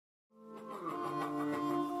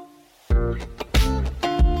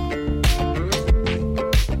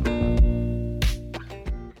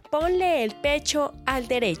Ponle el pecho al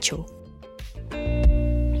derecho.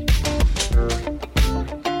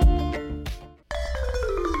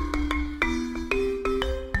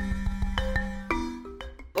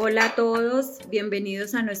 Hola a todos,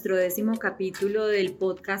 bienvenidos a nuestro 10º capítulo del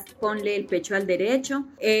podcast Ponle el pecho al derecho.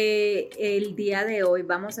 El día de hoy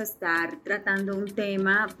vamos a estar tratando un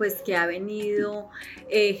tema pues que ha venido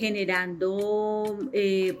generando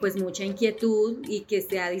pues mucha inquietud y que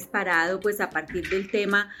se ha disparado pues a partir del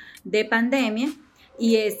tema de pandemia.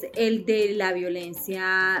 Y es el de la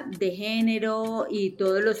violencia de género y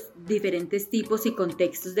todos los diferentes tipos y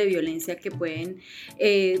contextos de violencia que pueden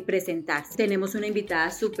presentarse. Tenemos una invitada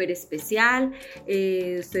súper especial.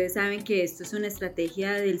 Ustedes saben que esto es una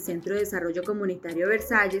estrategia del Centro de Desarrollo Comunitario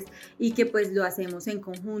Versalles y que pues lo hacemos en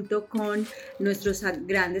conjunto con nuestros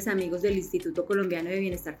grandes amigos del Instituto Colombiano de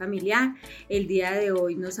Bienestar Familiar. El día de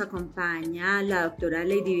hoy nos acompaña la doctora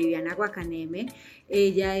Lady Viviana Guacaneme.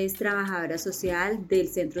 Ella es trabajadora social del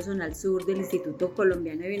Centro Zonal Sur del Instituto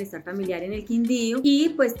Colombiano de Bienestar Familiar en el Quindío, y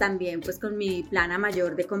pues también pues con mi plana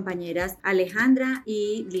mayor de compañeras Alejandra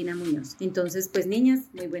y Lina Muñoz. Entonces pues niñas,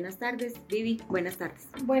 muy buenas tardes. Vivi, buenas tardes.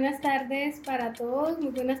 Buenas tardes para todos,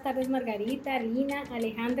 muy buenas tardes Margarita, Lina,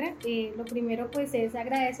 Alejandra. Lo primero pues es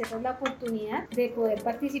agradecerles la oportunidad de poder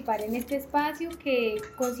participar en este espacio, que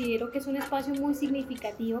considero que es un espacio muy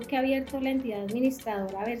significativo que ha abierto la entidad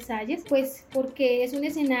administradora Versalles, pues porque es un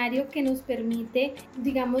escenario que nos permite,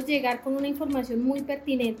 digamos, llegar con una información muy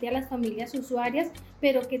pertinente a las familias usuarias,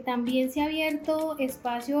 pero que también se ha abierto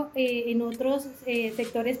espacio en otros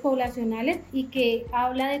sectores poblacionales y que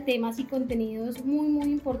habla de temas y contenidos muy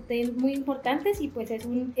importantes, y pues es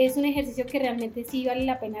un ejercicio que realmente sí vale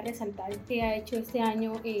la pena resaltar que ha hecho este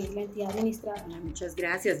año la entidad administradora. Muchas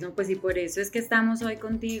gracias, ¿no? Pues y por eso es que estamos hoy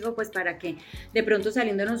contigo, pues para que de pronto,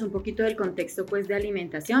 saliéndonos un poquito del contexto pues de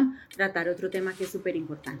alimentación, tratar otro tema que es súper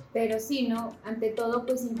importante. Pero sí, ¿no? Ante todo,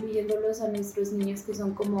 pues incluyéndolos a nuestros niños que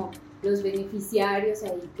son como los beneficiarios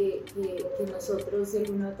ahí que nosotros de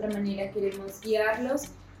alguna u otra manera queremos guiarlos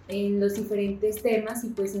en los diferentes temas, y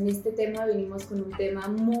pues en este tema venimos con un tema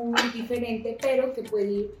muy diferente, pero que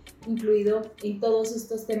puede ir incluido en todos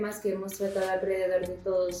estos temas que hemos tratado alrededor de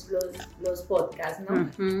todos los podcasts, ¿no?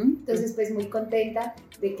 Uh-huh. Entonces pues muy contenta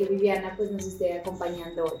de que Viviana pues nos esté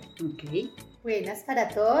acompañando hoy. Okay. Buenas para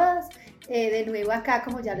todos, de nuevo acá,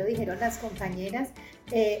 como ya lo dijeron las compañeras,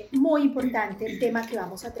 muy importante el tema que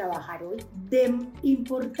vamos a trabajar hoy, de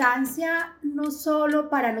importancia no solo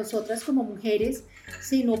para nosotras como mujeres,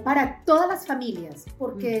 sino para todas las familias,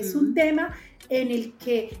 porque es un tema en el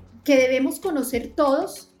que debemos conocer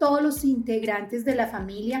todos los integrantes de la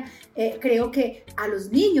familia. Creo que a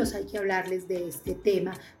los niños hay que hablarles de este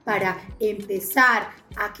tema para empezar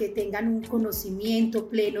a que tengan un conocimiento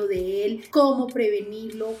pleno de él, cómo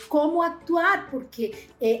prevenirlo, cómo actuar, porque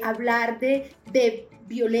hablar de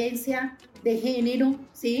violencia de género,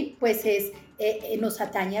 ¿sí? Pues nos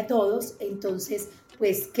atañe a todos. Entonces,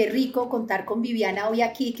 pues qué rico contar con Viviana hoy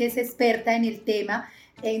aquí, que es experta en el tema.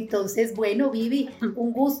 Entonces, bueno, Vivi,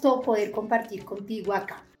 un gusto poder compartir contigo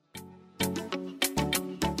acá.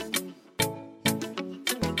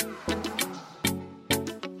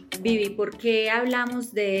 Vivi, ¿por qué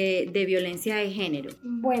hablamos de violencia de género?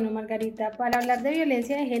 Bueno, Margarita, para hablar de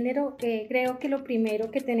violencia de género, creo que lo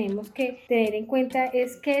primero que tenemos que tener en cuenta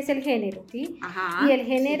es qué es el género, ¿sí? Ajá, y el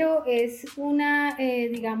género es una,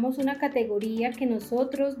 digamos, una categoría que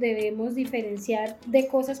nosotros debemos diferenciar de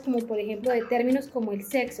cosas como, por ejemplo, de términos como el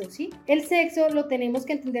sexo, ¿sí? El sexo lo tenemos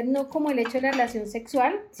que entender no como el hecho de la relación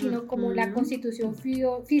sexual, sino como la constitución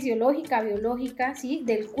fisiológica, biológica, ¿sí?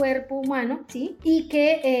 Del cuerpo humano, ¿sí? Y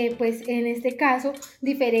que pues en este caso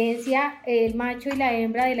diferencia el macho y la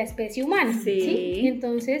hembra de la especie humana, ¿sí?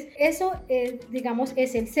 Entonces eso digamos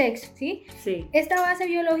es el sexo, ¿sí? Sí. Esta base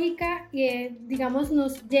biológica digamos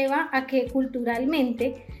nos lleva a que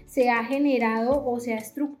culturalmente se ha generado o se ha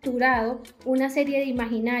estructurado una serie de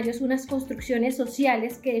imaginarios, unas construcciones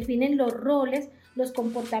sociales que definen los roles, los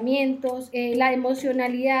comportamientos, la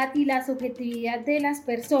emocionalidad y la subjetividad de las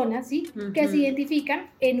personas, ¿sí? Uh-huh. Que se identifican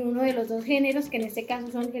en uno de los dos géneros, que en este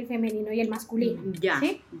caso son el femenino y el masculino.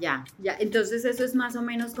 ¿Sí? Ya. Entonces eso es más o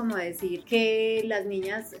menos como decir que las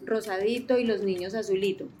niñas rosadito y los niños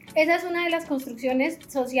azulito. Esa es una de las construcciones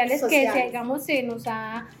sociales. Que digamos se nos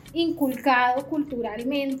ha inculcado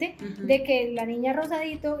culturalmente de que la niña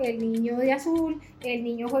rosadito, el niño de azul, el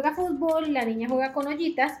niño juega fútbol, la niña juega con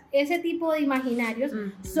ollitas. Ese tipo de imaginarios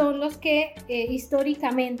son los que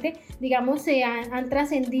históricamente, digamos, se han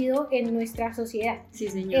trascendido en nuestra sociedad. Sí,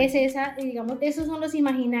 señor. Digamos, esos son los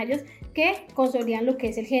imaginarios que consolidan lo que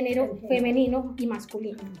es el género femenino y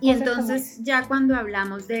masculino. Y entonces ya cuando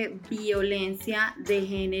hablamos de violencia de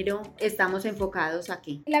género, estamos enfocados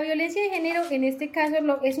aquí. La violencia de género en este caso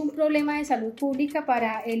es un problema de salud pública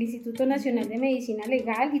para el Instituto Nacional de Medicina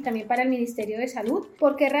Legal y también para el Ministerio de Salud.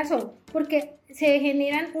 ¿Por qué razón? Porque se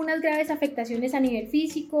generan unas graves afectaciones a nivel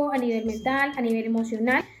físico, a nivel mental, a nivel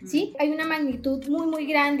emocional, ¿sí? Hay una magnitud muy, muy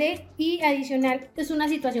grande y adicional es una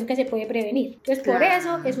situación que se puede prevenir. Entonces, por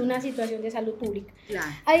eso es una situación de salud pública. Claro.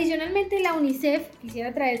 Adicionalmente, la UNICEF,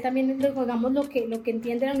 quisiera traer también, digamos, lo que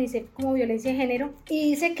entiende la UNICEF como violencia de género,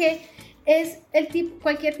 y dice que es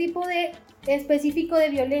cualquier tipo de específico de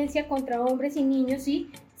violencia contra hombres y niños, ¿sí?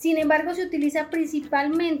 Sin embargo, se utiliza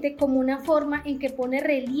principalmente como una forma en que pone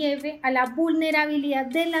relieve a la vulnerabilidad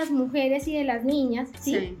de las mujeres y de las niñas,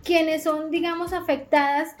 ¿sí? Sí. Quienes son, digamos,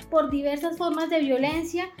 afectadas por diversas formas de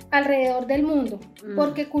violencia alrededor del mundo,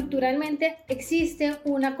 porque culturalmente existe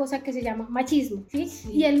una cosa que se llama machismo, ¿sí? Sí.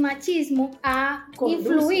 Y el machismo ha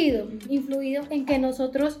influido en que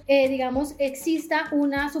nosotros, digamos, exista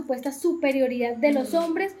una supuesta superioridad de los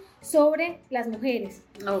hombres sobre las mujeres.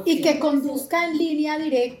 Okay. Y que conduzca en línea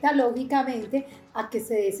directa, lógicamente, a que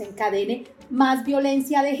se desencadene más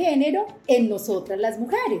violencia de género en nosotras las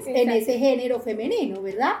mujeres, en ese género femenino,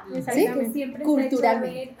 ¿verdad? Exactamente. ¿Sí? Siempre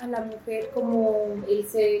culturalmente se echa a ver a la mujer como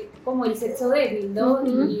el sexo débil, ¿no?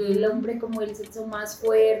 Y el hombre como el sexo más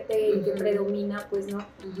fuerte, el que predomina, pues, ¿no?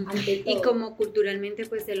 Ante todo. Y como culturalmente,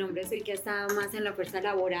 pues, el hombre es el que ha estado más en la fuerza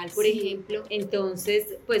laboral, por ejemplo.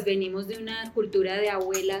 Entonces, pues, venimos de una cultura de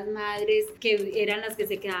abuelas, madres, que eran las que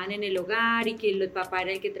se quedaban en el hogar y que el papá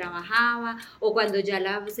era el que trabajaba, o cuando ya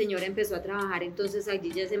la señora empezó a trabajar, entonces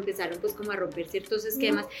allí ya se empezaron pues como a romper ciertos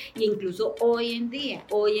esquemas, y incluso hoy en día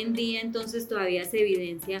entonces todavía se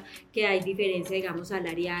evidencia que hay diferencia, digamos,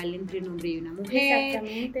 salarial entre un hombre y una mujer,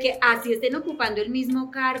 que así estén ocupando el mismo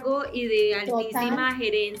cargo y de altísima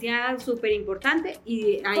gerencia súper importante,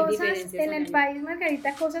 y hay cosas diferencias en el país,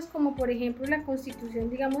 Margarita, cosas como por ejemplo la Constitución,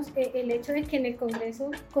 digamos, el hecho de que en el Congreso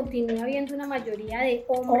continúa habiendo una mayoría de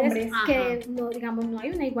hombres que no, digamos, no hay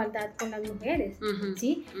una igualdad con las mujeres.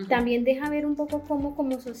 ¿Sí? También deja ver un poco cómo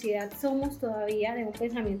como sociedad somos todavía de un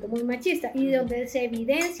pensamiento muy machista, y donde se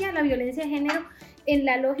evidencia la violencia de género en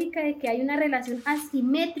la lógica de que hay una relación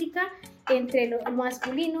asimétrica entre lo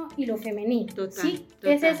masculino y lo femenino. ¿Sí?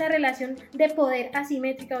 Es esa relación de poder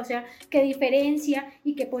asimétrica, o sea, que diferencia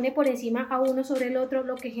y que pone por encima a uno sobre el otro,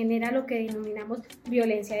 lo que genera lo que denominamos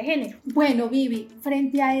violencia de género. Bueno, Vivi,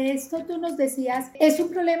 frente a esto tú nos decías, ¿es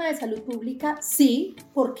un problema de salud pública? Sí,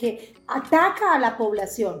 porque ataca a la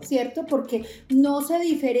población, ¿cierto? Porque no se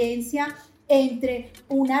diferencia entre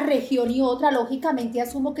una región y otra. Lógicamente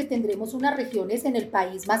asumo que tendremos unas regiones en el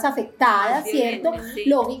país más afectadas, ¿cierto? Sí.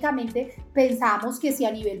 Lógicamente pensamos que si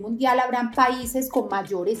a nivel mundial habrán países con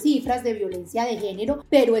mayores cifras de violencia de género,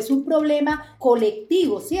 pero es un problema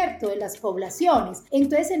colectivo, ¿cierto? De las poblaciones.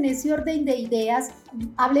 Entonces, en ese orden de ideas,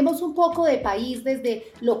 hablemos un poco de país, desde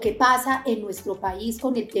lo que pasa en nuestro país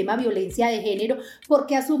con el tema violencia de género,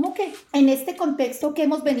 porque asumo que en este contexto que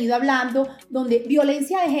hemos venido hablando, donde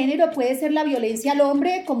violencia de género puede ser la violencia al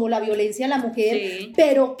hombre como la violencia a la mujer,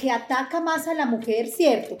 pero que ataca más a la mujer,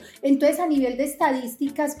 ¿cierto? Entonces, a nivel de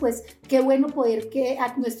estadísticas, pues qué bueno poder que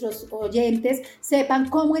a nuestros oyentes sepan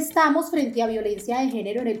cómo estamos frente a violencia de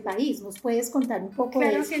género en el país. ¿Nos puedes contar un poco de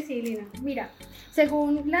eso? Claro que sí, Lina. Mira,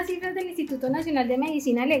 según las cifras del Instituto Nacional de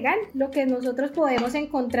Medicina Legal, lo que nosotros podemos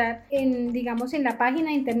encontrar en la página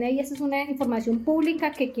de internet, y esa es una información pública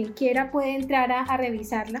que quien quiera puede entrar a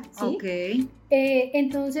revisarla, ¿sí? Ok.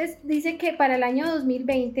 Entonces dice que para el año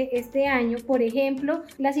 2020, este año, por ejemplo,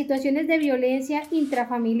 las situaciones de violencia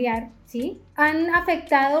intrafamiliar, ¿sí?, han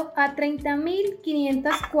afectado a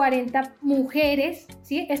 30.540 mujeres,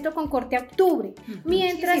 ¿sí?, esto con corte a octubre,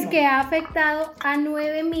 mientras que ha afectado a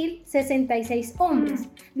 9.066 hombres.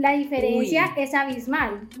 La diferencia es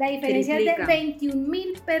abismal, la diferencia es de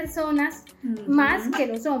 21.000 personas más que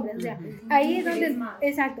los hombres, o sea, ahí es donde,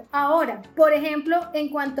 exacto. Ahora, por ejemplo, en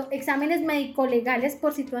cuanto a exámenes médico-legales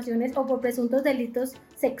por situaciones o por presuntos delitos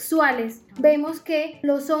sexuales, vemos que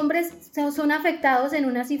los hombres son afectados en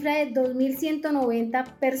una cifra de 2.100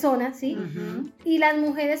 12.190 personas, ¿sí? Y las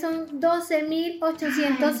mujeres son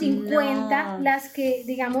 12.850 las que,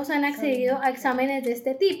 digamos, han accedido a exámenes de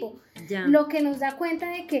este tipo. Ya. Lo que nos da cuenta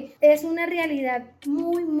de que es una realidad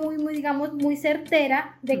muy, digamos, muy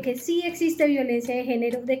certera de que sí existe violencia de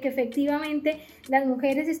género, de que efectivamente las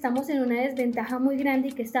mujeres estamos en una desventaja muy grande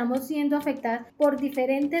y que estamos siendo afectadas por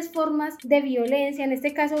diferentes formas de violencia. En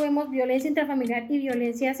este caso vemos violencia intrafamiliar y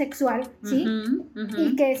violencia sexual, ¿sí?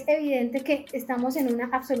 Y que es evidente que estamos en una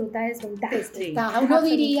absoluta desventaja. Uno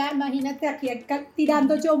diría, imagínate aquí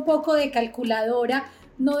tirando yo un poco de calculadora,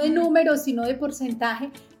 no de números, sino de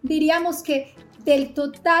porcentaje, diríamos que del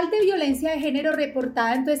total de violencia de género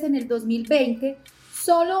reportada entonces en el 2020,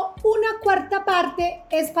 solo una cuarta parte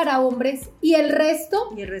es para hombres y el resto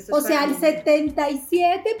o sea, el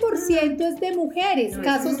 77% es de mujeres,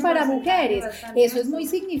 casos para mujeres. Eso es muy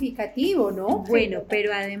significativo, ¿no? Bueno,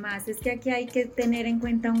 pero además es que aquí hay que tener en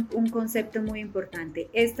cuenta un concepto muy importante.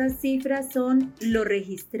 Estas cifras son lo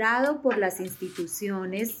registrado por las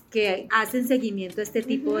instituciones que hacen seguimiento a este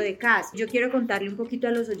tipo de casos. Yo quiero contarle un poquito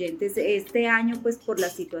a los oyentes, este año pues por la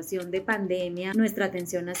situación de pandemia, nuestra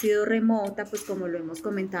atención ha sido remota, pues como lo hemos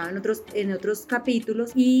comentado en otros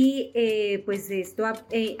capítulos, y pues esto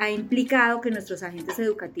ha implicado que nuestros agentes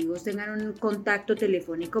educativos tengan un contacto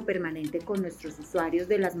telefónico permanente con nuestros usuarios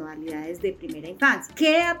de las modalidades de primera infancia.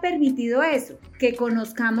 ¿Qué ha permitido eso? Que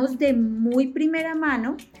conozcamos de muy primera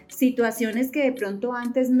mano situaciones que de pronto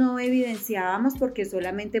antes no evidenciábamos porque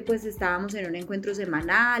solamente pues estábamos en un encuentro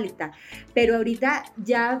semanal y tal, pero ahorita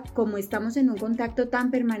ya como estamos en un contacto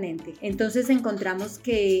tan permanente, entonces encontramos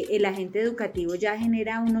que el agente educativo ya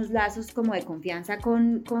genera unos lazos como de confianza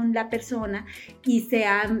con la persona y se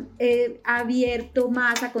han abierto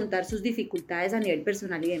más a contar sus dificultades a nivel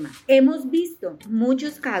personal y demás. Hemos visto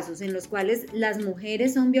muchos casos en los cuales las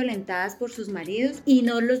mujeres son violentadas por sus maridos y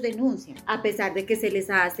no los denuncian, a pesar de que se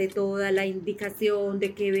les hace toda la indicación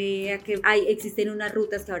de que vea que existen unas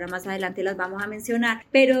rutas que ahora más adelante las vamos a mencionar,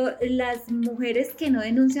 pero las mujeres que no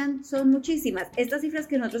denuncian son muchísimas. Estas cifras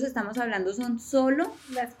que nosotros estamos hablando son solo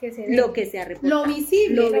las que lo que se ha reportado. Lo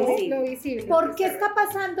visible. Lo visible. ¿Por qué está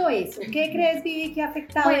pasando eso? ¿Qué crees, Vivi, que ha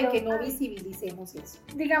afectado de que no visibilicemos eso?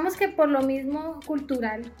 Digamos que por lo mismo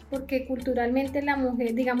cultural, porque culturalmente la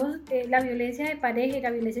mujer, digamos, la violencia de pareja y la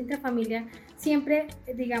violencia intrafamiliar siempre,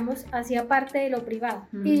 digamos, hacía parte de lo privado.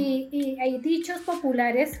 Y hay dichos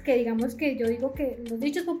populares que, digamos, que yo digo que los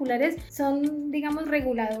dichos populares son, digamos,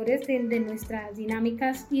 reguladores de nuestras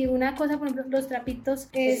dinámicas. Y una cosa, por ejemplo, los trapitos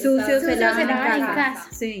sucios se lavan en casa.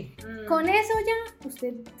 Sí. Con eso ya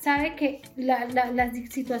usted sabe que las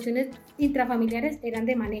situaciones intrafamiliares eran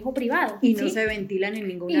de manejo privado. Y no se ventilan en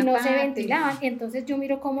ninguna parte. Y no se ventilaban. Entonces yo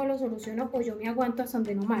miro cómo lo soluciono o yo me aguanto hasta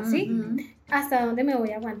donde no más, ¿sí? Hasta dónde me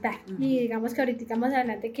voy a aguantar. Y digamos que ahorita más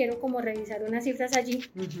adelante quiero como revisar unas cifras allí.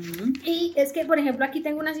 Y es que, por ejemplo, aquí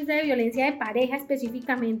tengo una cifra de violencia de pareja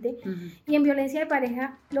específicamente. Y en violencia de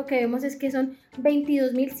pareja lo que vemos es que son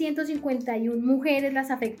 22.151 mujeres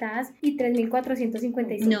las afectadas y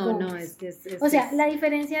 3.455 hombres. O sea, la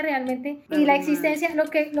diferencia realmente y la existencia,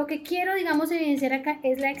 lo que quiero, digamos, evidenciar acá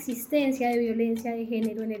es la existencia de violencia de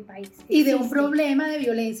género en el país. Y de un problema de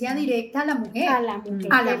violencia directa a la mujer. A la mujer,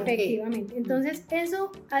 efectivamente. Entonces,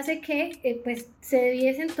 eso hace que pues se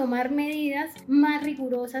debiesen tomar medidas más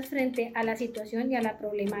rigurosas frente a la situación y a la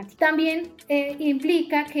problemática. También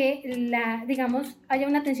implica que digamos, haya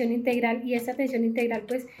una atención integral, y esta atención integral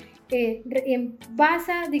pues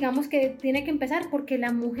basa, digamos que tiene que empezar porque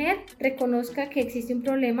la mujer reconozca que existe un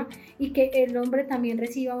problema y que el hombre también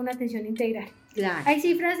reciba una atención integral. Claro. Hay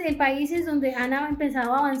cifras en países donde han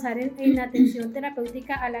empezado a avanzar en la atención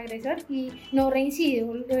terapéutica al agresor y no reincide.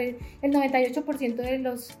 El 98% de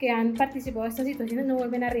los que han participado en estas situaciones no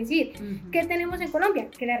vuelven a reincidir. ¿Qué tenemos en Colombia?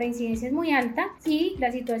 Que la reincidencia es muy alta y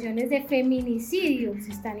las situaciones de feminicidio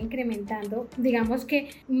se están incrementando, digamos que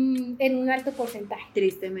en un alto porcentaje.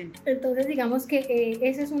 Tristemente. Entonces digamos que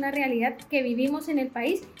esa es una realidad que vivimos en el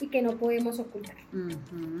país y que no podemos ocultar.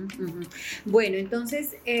 Bueno,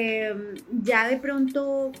 entonces ya de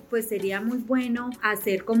pronto pues sería muy bueno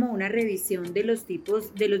hacer como una revisión de los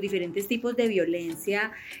diferentes tipos de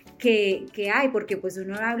violencia que hay, porque pues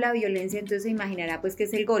uno habla de violencia, entonces se imaginará pues que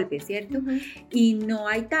es el golpe, ¿cierto? Y no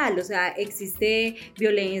hay tal, o sea, existe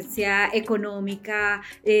violencia económica,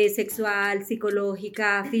 sexual,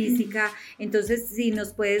 psicológica, física. Entonces si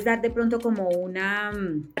nos puedes dar de pronto como una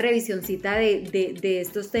revisioncita de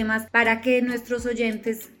estos temas para que nuestros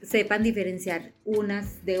oyentes sepan diferenciar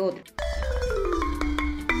unas de otras.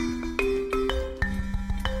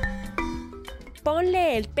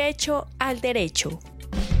 Ponle el pecho al derecho.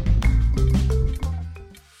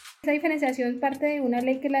 Esa diferenciación parte de una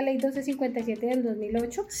ley que es la ley 1257 del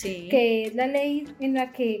 2008, Sí. que es la ley en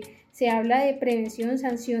la que se habla de prevención,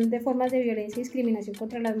 sanción de formas de violencia y discriminación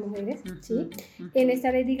contra las mujeres, ¿sí? En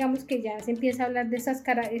esta ley digamos que ya se empieza a hablar de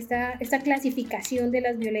esta clasificación de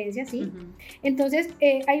las violencias, ¿sí? Entonces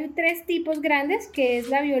hay 3 tipos grandes, que es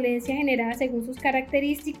la violencia generada según sus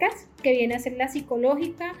características, que viene a ser la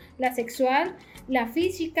psicológica, la sexual, la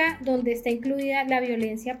física, donde está incluida la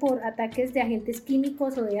violencia por ataques de agentes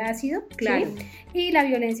químicos o de ácido, Claro. ¿sí? Y la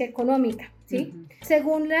violencia económica, ¿sí?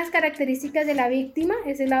 Según las características de la víctima,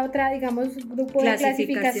 esa es la otra, digamos, grupo de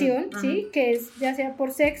clasificación, ¿sí? Que es ya sea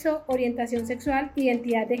por sexo, orientación sexual,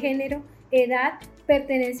 identidad de género, edad,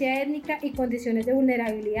 pertenencia étnica y condiciones de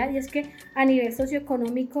vulnerabilidad. Y es que a nivel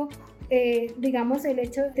socioeconómico, digamos, el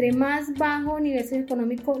hecho de entre más bajo nivel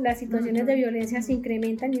socioeconómico, las situaciones de violencia se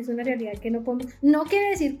incrementan, y es una realidad que no podemos. No quiere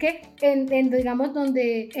decir que digamos,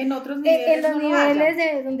 donde En otros niveles en los no lo niveles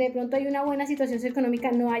haya. donde de pronto hay una buena situación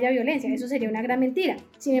socioeconómica no haya violencia, eso sería una gran mentira.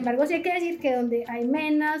 Sin embargo, sí hay que decir que donde hay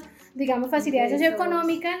menos, digamos, facilidades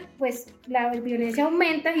socioeconómicas, pues la violencia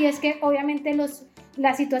aumenta, y es que obviamente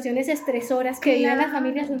las situaciones estresoras que viven las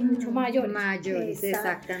familias son mucho mayores.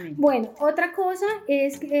 Exactamente. Bueno, otra cosa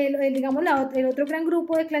es que digamos el otro gran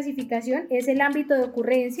grupo de clasificación es el ámbito de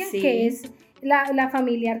ocurrencia, Sí. que es la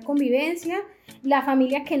familiar convivencia, la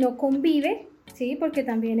familia que no convive, ¿sí? Porque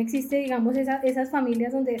también existe, digamos, esas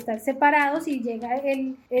familias donde están separados y llega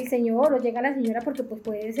el señor o llega la señora, porque pues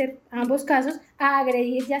puede ser ambos casos, a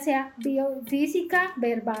agredir ya sea física,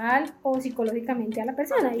 verbal o psicológicamente a la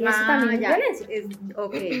persona, y eso también es violencia.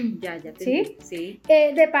 Ya te ¿Sí? Sí.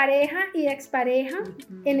 De pareja y de expareja,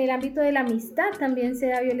 en el ámbito de la amistad también se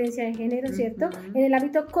da violencia de género, ¿cierto? En el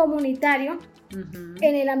ámbito comunitario,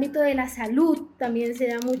 en el ámbito de la salud también se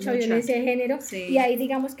da mucha violencia de género, Sí. y ahí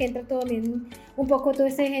digamos que entra todo también un poco toda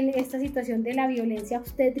esta situación de la violencia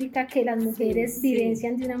obstétrica que las mujeres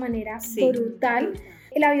vivencian de una manera brutal.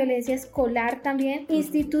 La violencia escolar también,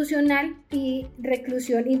 institucional y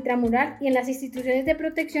reclusión intramural, y en las instituciones de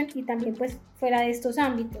protección, y también pues fuera de estos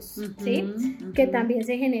ámbitos, ¿sí? Que también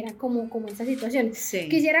se generan como estas situaciones. Sí.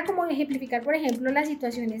 Quisiera como ejemplificar, por ejemplo, las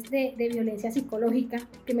situaciones de violencia psicológica,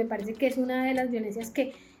 que me parece que es una de las violencias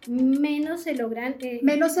que menos se logran,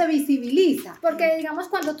 menos se visibiliza. porque digamos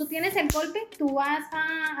cuando tú tienes el golpe, tú vas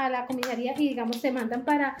a la comisaría y digamos te mandan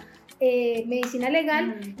para medicina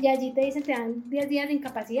legal, y allí te dicen, te dan 10 días de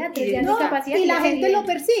incapacidad, 3 días de incapacidad, y la ese gente día- lo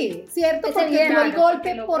percibe, ¿cierto? Ese Porque día, tú el claro,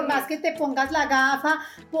 golpe, por más que te pongas la gafa,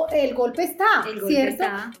 el golpe está, El golpe ¿cierto?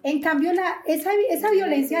 está. En cambio, esa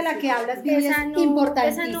violencia de la que hablas, Vivi, es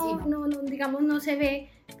importantísima. no, digamos, no se ve,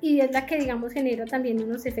 y es la que, digamos, genera también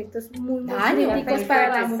unos efectos muy Daño, críticos para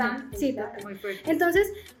la mujer. bastante, Sí, claro. total. Muy fuerte.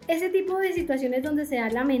 Entonces, ese tipo de situaciones donde se da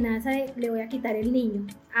la amenaza de le voy a quitar el niño,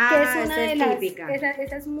 que es una esa de es las, típica. esa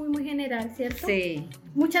es muy general, ¿cierto? Sí.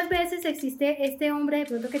 Muchas veces existe este hombre de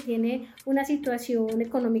pronto que tiene una situación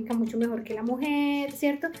económica mucho mejor que la mujer,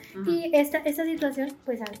 ¿cierto? Y esta situación,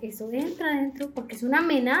 pues eso entra dentro porque es una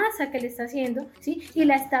amenaza que le está haciendo, ¿sí? Y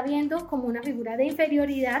la está viendo como una figura de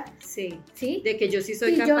inferioridad, Sí. ¿sí? De que yo sí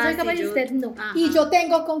soy Y capaz. yo soy capaz y usted no. Ajá. Y yo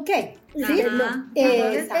tengo con qué, Y ¿sí? usted no. Ajá.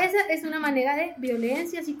 Entonces, Exacto. esa es una manera de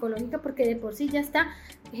violencia psicológica, porque de por sí ya está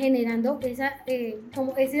generando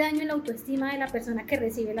como ese daño en la autoestima de la persona que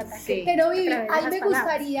recibe el ataque. Sí. Pero Vivi, a través de ahí esas me palabras.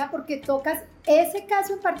 gustaría, porque tocas ese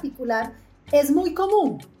caso en particular, es muy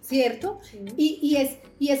común, ¿cierto? Sí.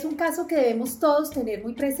 Y es un caso que debemos todos tener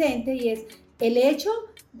muy presente, y es el hecho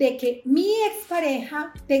de que mi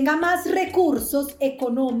expareja tenga más recursos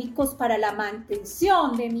económicos para la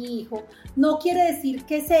mantención de mi hijo, no quiere decir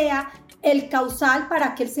que sea el causal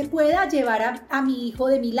para que él se pueda llevar a mi hijo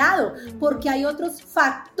de mi lado, porque hay otros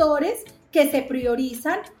factores que se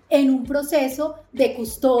priorizan en un proceso de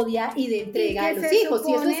custodia y de entrega de los hijos,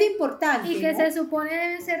 y eso es importante, Y que ¿no? se supone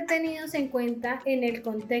deben ser tenidos en cuenta en el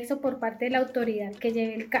contexto por parte de la autoridad que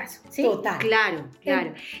lleve el caso, ¿sí? Total.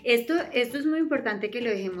 Claro. Esto es muy importante que lo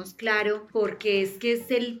dejemos claro, porque es que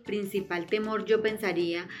es el principal temor, yo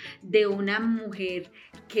pensaría, de una mujer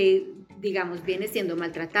que, digamos, viene siendo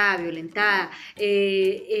maltratada, violentada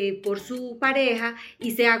por su pareja,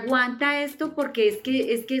 y se aguanta esto porque es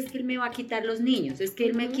que él me va a quitar los niños, es que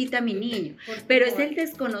él me quita a mi niño. Pero es el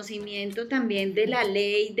desconocimiento también de la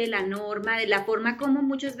ley, de la norma, de la forma como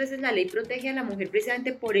muchas veces la ley protege a la mujer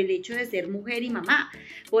precisamente por el hecho de ser mujer y mamá,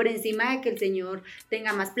 por encima de que el señor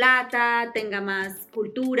tenga más plata, tenga más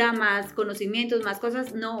cultura, más conocimientos, más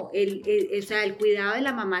cosas. No, o sea, el cuidado de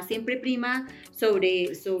la mamá siempre prima sobre...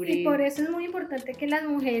 Y por eso es muy importante que las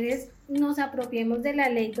mujeres nos apropiemos de la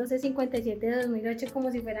ley 1257 de 2008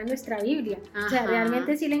 como si fuera nuestra Biblia. O sea, Ajá.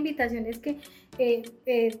 realmente sí, la invitación es que,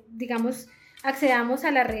 digamos, accedamos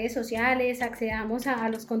a las redes sociales, accedamos a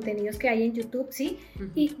los contenidos que hay en YouTube, ¿sí?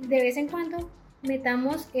 Y de vez en cuando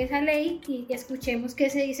metamos esa ley y escuchemos qué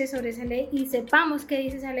se dice sobre esa ley y sepamos qué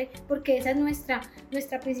dice esa ley, porque esa es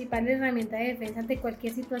nuestra principal herramienta de defensa ante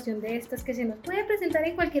cualquier situación de estas que se nos puede presentar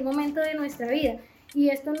en cualquier momento de nuestra vida. Y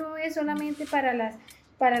esto no es solamente para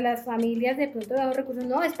las familias de pronto de bajos recursos,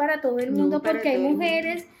 no, es para todo el mundo, porque hay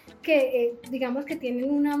mujeres que digamos que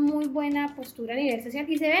tienen una muy buena postura a nivel social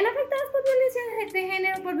y se ven afectadas por violencia de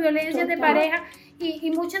género, por violencia de pareja,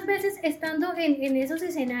 y muchas veces estando en esos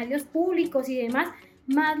escenarios públicos y demás,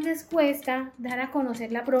 más les cuesta dar a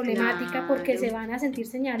conocer la problemática, porque se van a sentir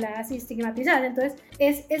señaladas y estigmatizadas. Entonces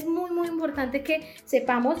es muy muy importante que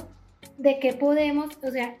sepamos de qué podemos,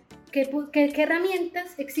 o sea, qué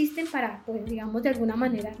herramientas existen para, pues, digamos, de alguna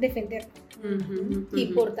manera defendernos.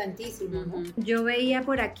 Importantísimo, ¿no? Yo veía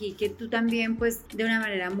por aquí que tú también, pues, de una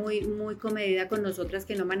manera muy, muy comedida con nosotras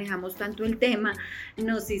que no manejamos tanto el tema,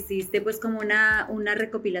 nos hiciste, pues, como una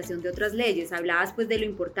recopilación de otras leyes. Hablabas, pues, de lo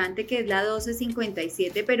importante que es la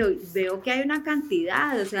 1257, pero veo que hay una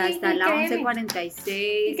cantidad, o sea, está la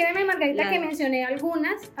 1146. Y créeme, Margarita, que mencioné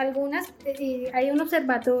algunas, hay un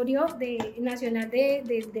observatorio nacional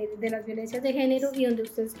de las violencias de género, y donde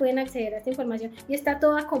ustedes pueden acceder a esta información y está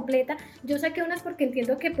toda completa. Yo saqué unas porque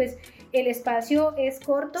entiendo que pues el espacio es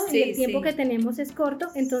corto y el tiempo que tenemos es corto,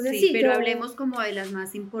 entonces pero hablemos como de las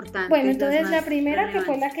más importantes. Bueno, entonces la primera, que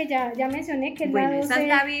fue la que ya mencioné, que es la 12, esa es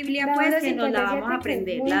la Biblia, pues, que nos la vamos a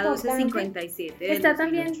aprender, la 1257. Está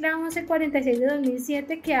también la 1146 de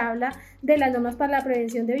 2007, que habla de las normas para la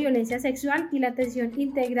prevención de violencia sexual y la atención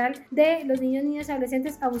integral de los niños, niñas y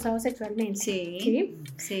adolescentes abusados sexualmente. Sí.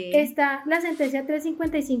 Está la sentencia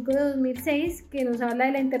 355 de 2006, que nos habla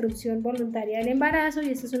de la interrupción voluntaria del embarazo, y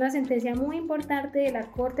esta es una sentencia muy importante de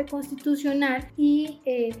la Corte Constitucional, y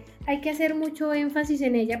hay que hacer mucho énfasis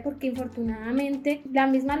en ella, porque infortunadamente la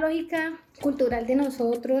misma lógica cultural de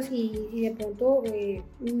nosotros y de pronto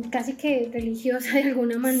casi que religiosa de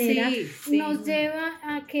alguna manera nos lleva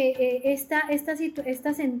a que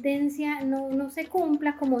esta sentencia no se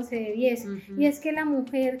cumpla como se debiese. Y es que la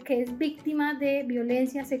mujer que es víctima de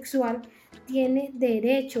violencia sexual tiene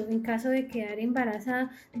derecho, en caso de quedar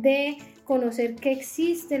embarazada, de conocer que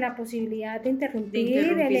existe la posibilidad de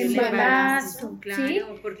interrumpir el embarazo. Claro, ¿sí?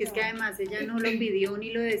 Porque es que además ella no lo pidió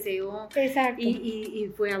ni lo deseó. Exacto. Y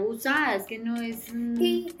fue abusada, es que no es...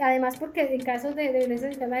 Y además porque en casos de violencia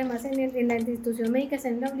sexual, además en la institución médica está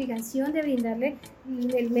en la obligación de brindarle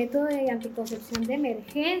el método de anticoncepción de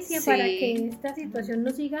emergencia para que esta situación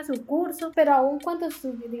no siga su curso, pero aún cuando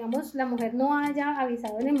digamos la mujer no haya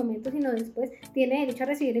avisado en el momento, sino después, tiene derecho a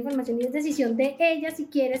recibir información, y es decisión de ella si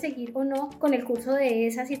quiere seguir o no con el curso de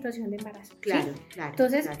esa situación de embarazo. Claro.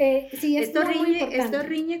 Entonces, sí, esto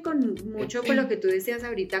riñe con mucho con lo que tú decías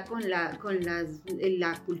ahorita, con la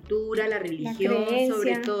cultura, la religión,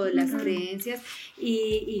 sobre todo las creencias,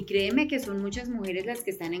 y créeme que son muchas mujeres las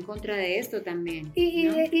que están en contra de esto también.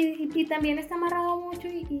 Y también está amarrado mucho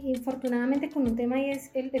y infortunadamente con un tema, y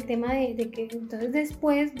es el tema de que entonces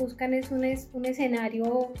después buscan un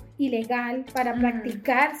escenario ilegal para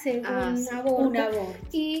practicarse un aborto,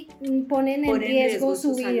 y ponen en riesgo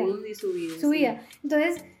su salud y su vida.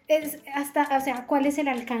 Entonces, es hasta, o sea, ¿cuál es el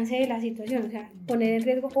alcance de la situación? O sea, poner en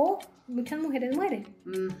riesgo, o muchas mujeres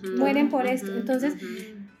mueren por esto. Entonces,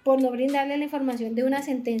 por no brindarle la información de una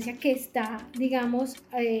sentencia que está, digamos,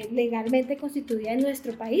 legalmente constituida en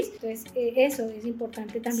nuestro país. Entonces, eso es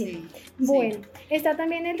importante también. Está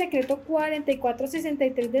también el decreto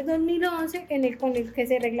 4463 de 2011, con el que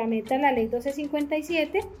se reglamenta la ley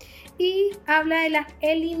 1257, y habla de la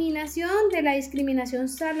eliminación de la discriminación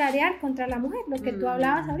salarial contra la mujer, lo que tú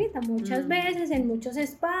hablabas ahorita. Muchas veces, en muchos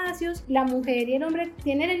espacios, la mujer y el hombre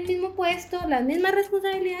tienen el mismo puesto, las mismas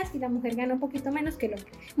responsabilidades, y la mujer gana un poquito menos que el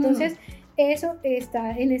hombre. Entonces, eso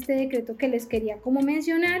está en este decreto que les quería como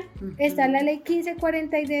mencionar. Está la ley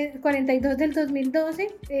 1542 del 2012,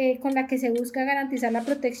 con la que se busca garantizar la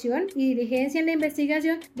protección y diligencia en la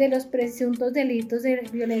investigación de los presuntos delitos de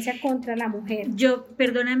violencia contra la mujer.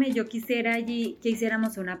 Perdóname, yo quisiera allí que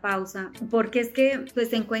hiciéramos una pausa, porque es que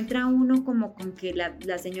pues se encuentra uno como con que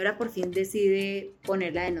la señora por fin decide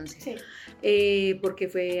poner la denuncia, porque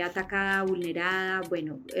fue atacada, vulnerada,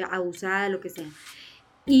 abusada, lo que sea.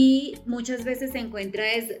 Y muchas veces se encuentra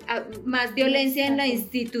más violencia en la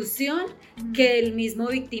institución que el mismo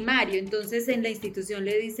victimario. Entonces en la institución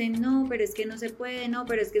le dicen, no, pero es que no se puede, no,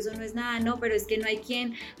 pero es que eso no es nada, no, pero es que no hay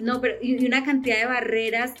quien, no, pero, y una cantidad de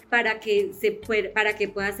barreras para que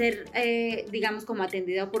pueda ser, digamos, como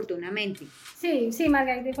atendida oportunamente. Sí,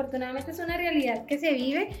 Margarita, afortunadamente es una realidad que se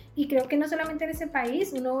vive, y creo que no solamente en ese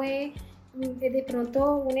país, uno ve de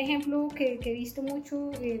pronto un ejemplo que he visto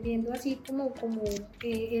mucho viendo así como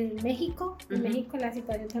en México. En México la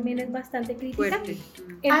situación también es bastante crítica. Fuerte.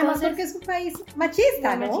 Además porque es un país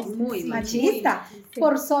machista, ¿no? Muy machista.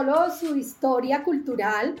 Por solo su historia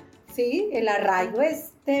cultural, ¿sí? El arraigo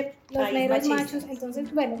es de los meros machos.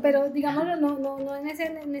 Entonces, bueno, pero digámoslo, no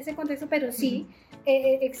en ese contexto, pero sí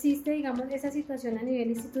existe, digamos, esa situación a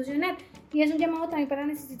nivel institucional. Y es un llamado también para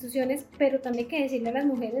las instituciones, pero también hay que decirle a las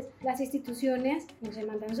mujeres, las instituciones no se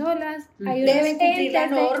mandan solas, hay deben cumplir la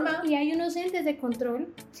norma. Y hay unos entes de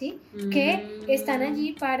control, ¿sí? Que están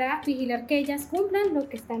allí para vigilar que ellas cumplan lo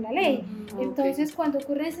que está en la ley. Entonces, cuando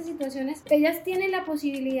ocurren esas situaciones, ellas tienen la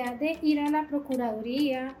posibilidad de ir a la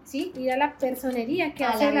procuraduría, ¿sí? Ir a la personería que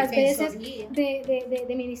hace las veces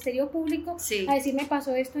de Ministerio Público, a decir, me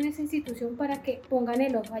pasó esto en esa institución para que pongan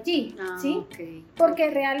el ojo allí, ¿sí? Porque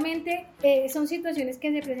realmente son situaciones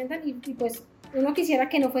que se presentan y pues uno quisiera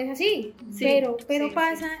que no fuese así, pero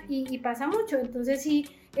pasa y pasa mucho. Entonces sí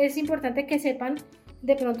es importante que sepan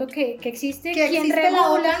de pronto que existe quien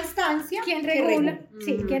regula, quién regula,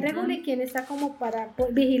 quién regula y quién está como para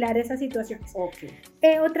vigilar esas situaciones.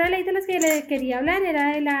 Otra ley de las que les quería hablar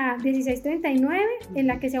era de la 1639, en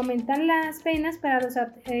la que se aumentan las penas para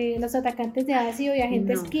los atacantes de ácido y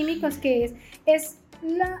agentes químicos, que es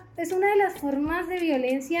una de las formas de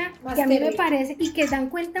violencia más que a mí me parece, y que dan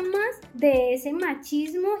cuenta más de ese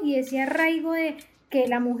machismo y ese arraigo de que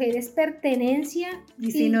la mujer es pertenencia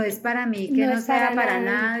y si no es para mí, que no sea para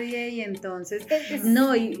nadie. Y entonces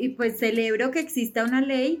y pues celebro que exista una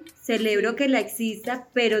ley, celebro que la exista,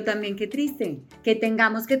 pero también qué triste que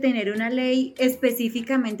tengamos que tener una ley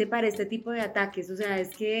específicamente para este tipo de ataques. O sea,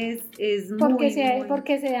 es que es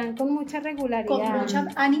porque se dan con mucha regularidad,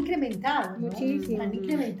 han incrementado, ¿no? Muchísimo. Han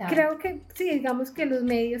incrementado. Creo que sí, digamos que los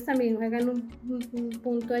medios también juegan un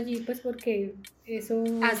punto allí, pues porque eso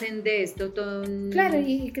hacen de esto todo un... Claro,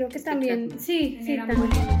 y creo que también también.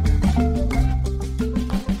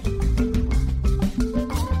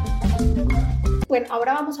 Bueno,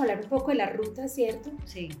 ahora vamos a hablar un poco de la ruta, ¿cierto?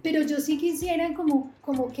 Sí. Pero yo sí quisiera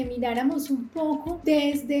como que miráramos un poco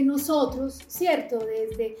desde nosotros, ¿cierto?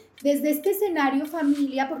 Desde este escenario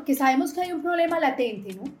familia, porque sabemos que hay un problema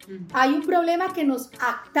latente, ¿no? Hay un problema que nos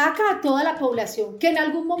ataca a toda la población, que en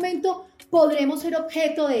algún momento podremos ser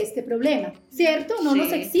objeto de este problema, ¿cierto? No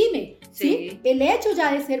nos exime, ¿sí? El hecho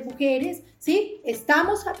ya de ser mujeres, ¿sí?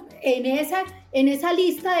 Estamos en esa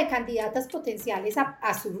lista de candidatas potenciales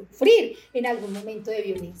a sufrir en algún momento de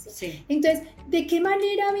violencia. Sí. Entonces, ¿de qué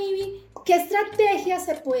manera, Vivi, qué estrategias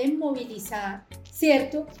se pueden movilizar,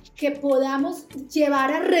 ¿cierto? Que podamos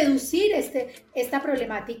llevar a reducir esta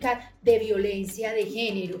problemática de violencia de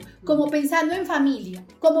género, como pensando en familia,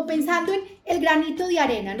 como pensando en el granito de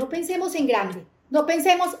arena, no pensemos en grande. No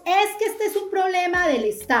pensemos, es que este es un problema del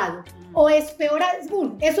Estado, o es peor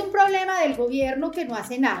aún, es un problema del gobierno que no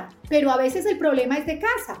hace nada, pero a veces el problema es de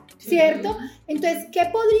casa, ¿cierto? Entonces, ¿qué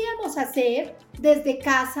podríamos hacer desde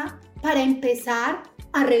casa para empezar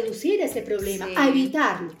a reducir ese problema, a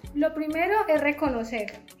evitarlo? Lo primero es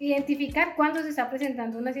reconocer, identificar cuándo se está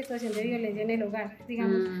presentando una situación de violencia en el hogar,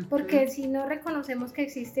 digamos, porque si no reconocemos que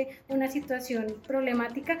existe una situación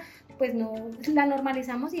problemática, pues no la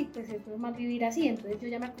normalizamos y pues es normal vivir así, entonces yo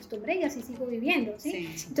ya me acostumbré y así sigo viviendo, ¿sí?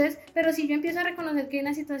 Entonces, pero si yo empiezo a reconocer que hay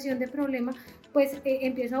una situación de problema, pues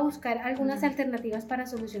empiezo a buscar algunas alternativas para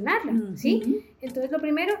solucionarla, ¿sí? Entonces lo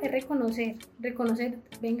primero es reconocer,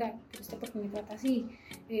 venga, pero ¿usted por qué me trata así?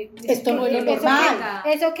 Esto no es lo normal.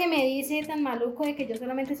 Eso que me dice tan maluco de que yo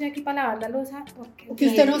solamente estoy aquí para lavar la loza, que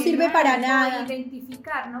usted no sirve para nada.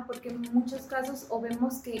 Identificar, ¿no? Porque en muchos casos o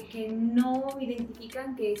vemos que no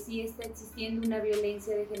identifican que sí está existiendo una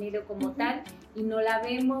violencia de género como tal y no la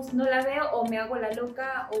veo o me hago la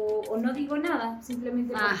loca o no digo nada,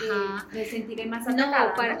 simplemente porque me sentiré más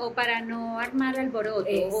atacada. O para no armar alboroto,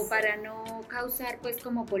 o para no causar pues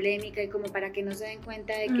como polémica y como para que no se den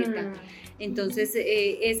cuenta de que está. Entonces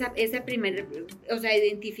esa primera, o sea,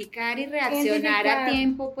 identificar y reaccionar a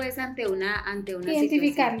tiempo pues ante una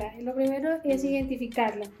identificarla. situación. Lo primero es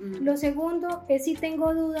identificarla. Lo segundo es si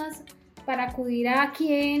tengo dudas para acudir a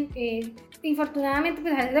quién. Infortunadamente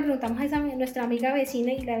pues a veces le preguntamos a nuestra amiga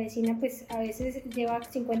vecina y la vecina pues a veces lleva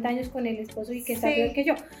 50 años con el esposo y que está peor que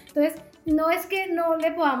yo. Entonces no es que no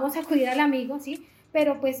le podamos acudir al amigo, ¿sí?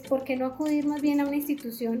 Pero pues, ¿por qué no acudir más bien a una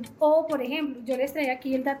institución? O, por ejemplo, yo les traía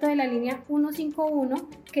aquí el dato de la línea 151,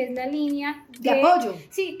 que es la línea de apoyo.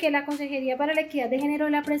 Sí, que la Consejería para la Equidad de Género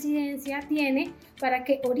de la Presidencia tiene para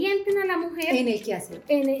que orienten a la mujer en el qué hacer,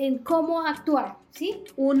 en cómo actuar. ¿sí?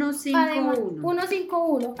 151.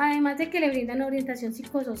 151, además de que le brindan orientación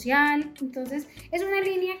psicosocial. Entonces es una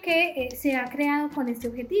línea que se ha creado con este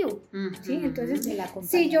objetivo, ¿sí? Entonces,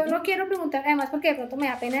 si yo no quiero preguntar, además porque de pronto me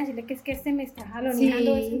da pena decirle que es que este me está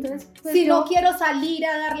jaloneando, sí. entonces pues si no quiero salir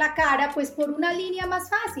a dar la cara, pues por una línea más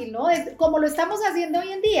fácil, ¿no? Es como lo estamos haciendo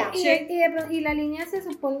hoy en día. Y la línea se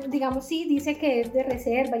supone, digamos, sí, dice que es de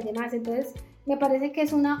reserva y demás, entonces me parece que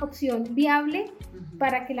es una opción viable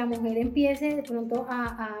para que la mujer empiece de pronto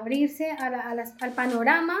a abrirse al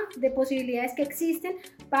panorama de posibilidades que existen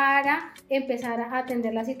para empezar a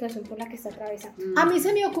atender la situación por la que está atravesando. A mí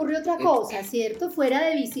se me ocurre otra cosa, ¿cierto? Fuera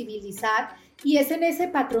de visibilizar, y es en ese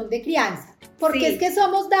patrón de crianza, porque es que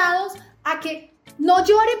somos dados a que no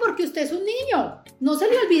llore porque usted es un niño. No se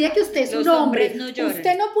le olvide que usted es un hombre. No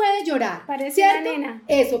usted no puede llorar. Parece ¿cierto? una nena.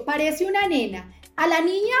 Eso, parece una nena. A la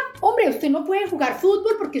niña, hombre, usted no puede jugar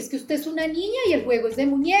fútbol porque es que usted es una niña y el juego es de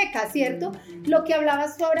muñeca, ¿cierto? Lo que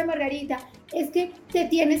hablabas tú ahora, Margarita, es que te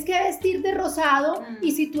tienes que vestir de rosado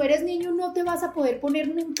y si tú eres niño no te vas a poder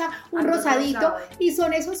poner nunca un rosadito. Y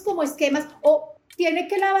son esos como esquemas, o tiene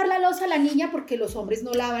que lavar la loza la niña porque los hombres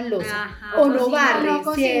no lavan loza, o no barren,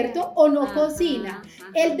 ¿cierto? O no cocina.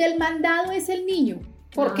 El del mandado es el niño,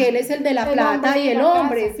 porque él es el de la plata y el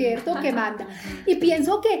hombre, ¿cierto? Que manda. Y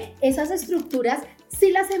pienso que esas estructuras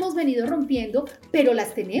sí las hemos venido rompiendo, pero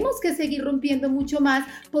las tenemos que seguir rompiendo mucho más,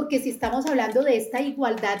 porque si estamos hablando de esta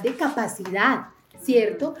igualdad de capacidad,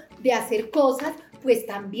 ¿cierto? De hacer cosas, pues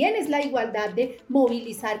también es la igualdad de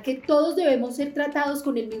movilizar que todos debemos ser tratados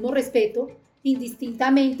con el mismo respeto,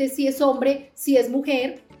 indistintamente si es hombre, si es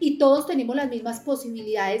mujer, y todos tenemos las mismas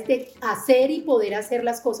posibilidades de hacer y poder hacer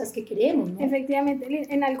las cosas que queremos, ¿no? Efectivamente,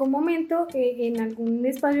 en algún momento, en algún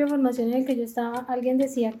espacio de formación en el que yo estaba, alguien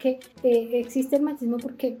decía que existe el machismo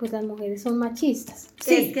porque pues las mujeres son machistas.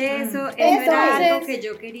 Sí, es que eso era algo que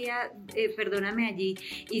yo quería, perdóname allí,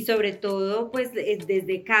 y sobre todo pues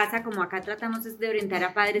desde casa, como acá tratamos de orientar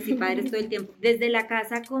a padres y padres todo el tiempo, desde la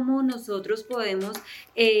casa cómo nosotros podemos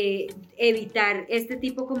evitar este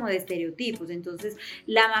tipo como de estereotipos. Entonces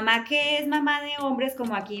la mamá que es mamá de hombres,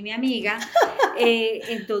 como aquí mi amiga,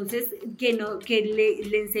 entonces que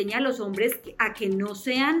le enseña a los hombres a que no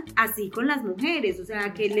sean así con las mujeres, o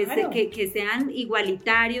sea, que sean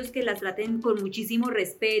igualitarios, que las traten con muchísimo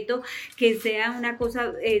respeto, que sea una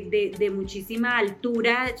cosa de muchísima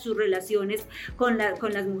altura sus relaciones con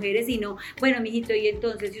las mujeres, y no, bueno, mijito, y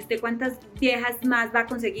entonces, ¿y usted cuántas viejas más va a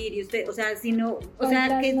conseguir? Y usted, o sea, si no, o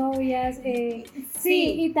sea, que novias,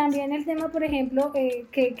 sí, y también el tema, por ejemplo,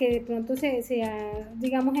 que de pronto se ha,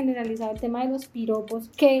 digamos, generalizado el tema de los piropos,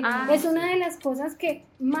 que es una de las cosas que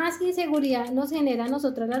más inseguridad nos genera a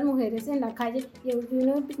nosotras las mujeres en la calle, y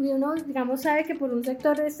uno digamos, sabe que por un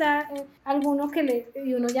sector está alguno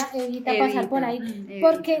y uno ya evita pasar por ahí,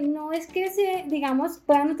 porque no es que digamos,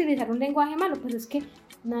 puedan utilizar un lenguaje malo, pero es que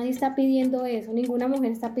nadie está pidiendo eso, ninguna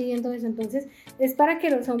mujer está pidiendo eso, entonces es para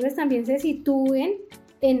que los hombres también se sitúen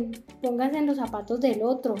pónganse en los zapatos del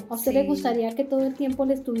otro. ¿A usted le gustaría que todo el tiempo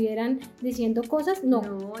le estuvieran diciendo cosas?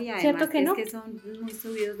 No, y además ¿cierto que no? Es que son muy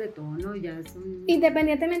subidos de tono, ya son...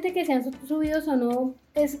 Independientemente de que sean subidos o no,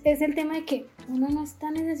 es el tema de que uno no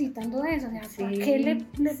está necesitando de eso, o sea,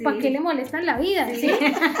 ¿para qué le molestan la vida? ¿Sí?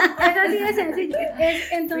 Es así de sencillo.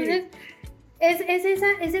 Entonces... Es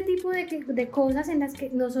ese tipo de cosas en las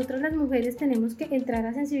que nosotros las mujeres tenemos que entrar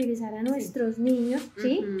a sensibilizar a nuestros niños,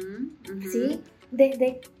 ¿sí? ¿Sí?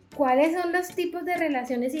 De cuáles son los tipos de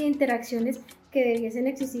relaciones y de interacciones que debiesen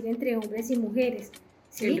existir entre hombres y mujeres.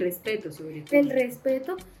 ¿Sí? El respeto, sobre todo. El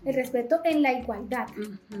respeto en la igualdad.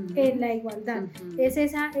 En la igualdad. Es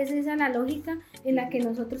esa la lógica en la que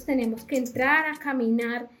nosotros tenemos que entrar a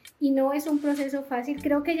caminar, y no es un proceso fácil.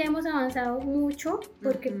 Creo que ya hemos avanzado mucho,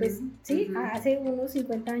 porque pues sí, hace unos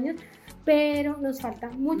 50 años, pero nos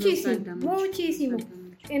falta muchísimo.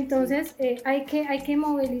 Entonces hay que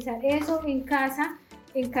movilizar eso en casa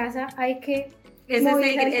hay que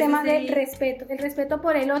movilizar el tema del respeto, el respeto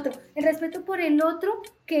por el otro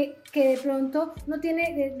que de pronto no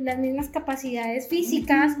tiene las mismas capacidades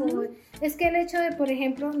físicas, o es que el hecho de, por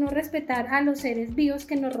ejemplo, no respetar a los seres vivos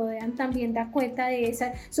que nos rodean también da cuenta de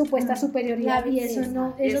esa supuesta superioridad, y eso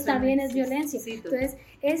también es violencia. Entonces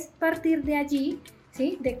es partir de allí,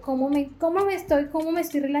 ¿sí? De cómo me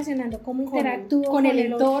estoy relacionando, cómo interactúo con el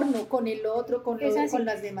entorno, con el otro, con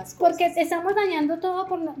las demás cosas. Porque estamos dañando todo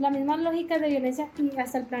por las mismas lógicas de violencia, y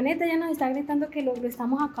hasta el planeta ya nos está gritando que lo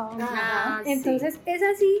estamos acabando. Entonces es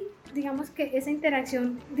así, digamos, que esa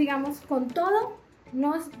interacción, digamos, con todo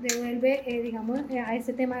nos devuelve, digamos, a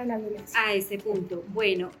este tema de la violencia. A ese punto.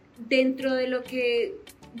 Bueno, dentro de lo que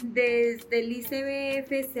desde el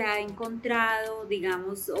ICBF se ha encontrado,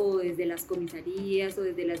 digamos, o desde las comisarías o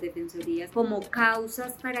desde las defensorías, como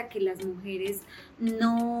causas para que las mujeres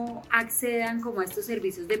no accedan como a estos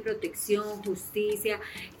servicios de protección, justicia?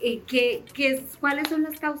 ¿Cuáles son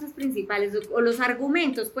las causas principales o los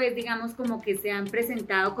argumentos, pues, digamos, como que se han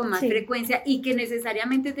presentado con más frecuencia y que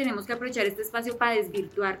necesariamente tenemos que aprovechar este espacio para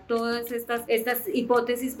desvirtuar todas estas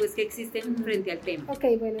hipótesis, pues, que existen frente al tema? Ok,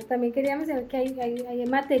 bueno, también quería mencionar que hay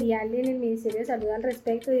material en el Ministerio de Salud al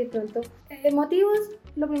respecto, y de pronto motivos.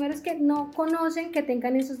 Lo primero es que no conocen que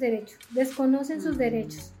tengan esos derechos, desconocen sus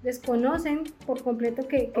derechos, desconocen por completo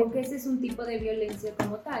que ese es un tipo de violencia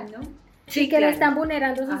como tal, ¿no? Sí, que le están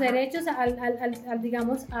vulnerando sus derechos al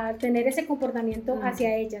digamos, a tener ese comportamiento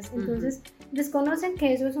hacia ellas. Entonces, desconocen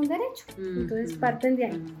que eso es un derecho. Entonces, parten de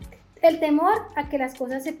ahí. El temor a que las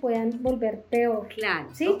cosas se puedan volver peor. Claro.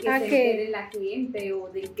 ¿Sí? O que se entere la gente o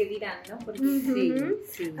de qué dirán, ¿no? Porque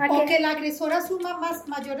O que la agresora asuma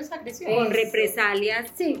mayores agresiones. Con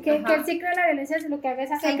represalias. Sí, que el ciclo de la violencia lo que haga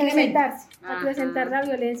es acrecentar la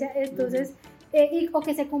violencia. Entonces, o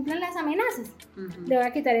que se cumplan las amenazas. Le voy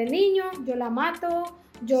a quitar el niño, yo la mato,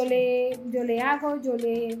 yo le hago,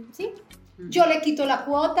 ¿sí? Yo le quito la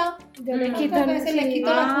cuota, le quito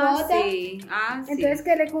la cuota. Sí. Entonces,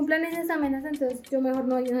 que le cumplan esas amenazas, entonces yo mejor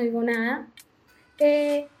no digo nada.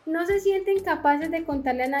 No se sienten capaces de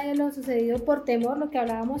contarle a nadie lo sucedido por temor, lo que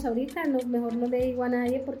hablábamos ahorita, mejor no le digo a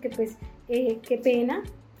nadie porque pues qué pena.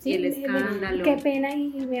 Sí, el escándalo. Qué pena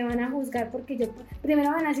y me van a juzgar porque primero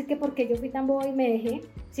van a decir que porque yo fui tan boba y me dejé,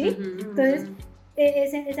 ¿sí? Entonces,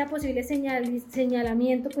 esa posible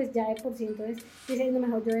señalamiento, pues ya de por sí, entonces dicen, no,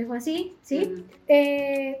 mejor yo dejo así, ¿sí?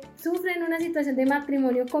 Sufren una situación de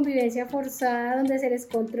matrimonio con convivencia forzada donde se les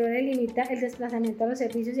controla y limita el desplazamiento a los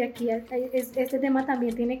servicios, y aquí este tema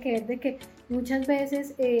también tiene que ver de que muchas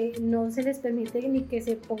veces no se les permite ni que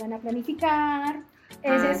se pongan a planificar.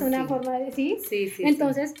 Esa es una forma de sí.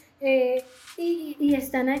 Entonces, y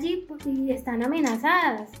están allí y están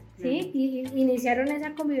amenazadas, ¿sí? Y iniciaron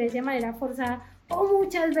esa convivencia de manera forzada, o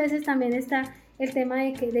muchas veces también está el tema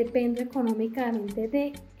de que dependo económicamente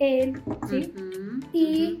de él, ¿sí?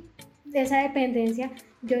 Y esa dependencia,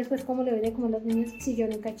 yo después cómo le doy de comer a los niños si yo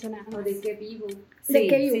nunca he hecho nada. O de qué vivo.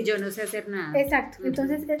 Si yo no sé hacer nada. Exacto.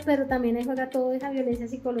 Entonces, pero también ahí juega toda esa violencia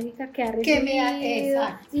psicológica que ha recibido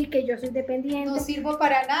y que yo soy dependiente. No sirvo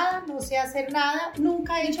para nada, no sé hacer nada,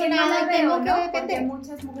 nunca he hecho nada y tengo que depender. Porque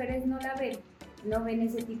muchas mujeres no ven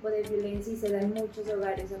ese tipo de violencia y se da en muchos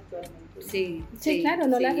hogares actualmente. Sí, claro,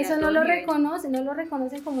 eso no lo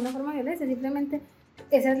reconocen como una forma de violencia, simplemente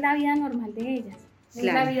esa es la vida normal de ellas. Es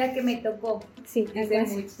la vida que me tocó. Sí,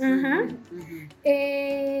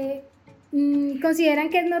 consideran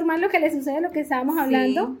que es normal lo que les sucede, lo que estábamos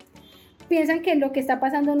hablando. Piensan que lo que está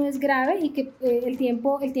pasando no es grave y que el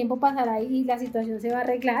tiempo pasará y la situación se va a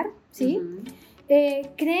arreglar, ¿sí? Creen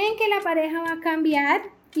que la pareja va a cambiar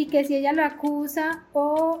y que si ella lo acusa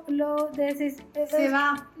o se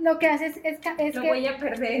va, lo que hace es lo voy a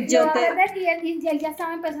perder. Lo va a perder y él ya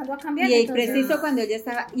estaba empezando a cambiar. Y entonces, preciso cuando ella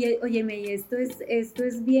estaba, óyeme, y esto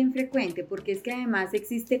es bien frecuente, porque es que además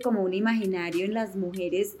existe como un imaginario en las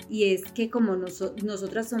mujeres, y es que como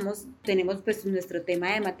nosotras tenemos pues nuestro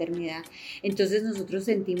tema de maternidad, entonces nosotros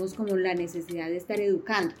sentimos como la necesidad de estar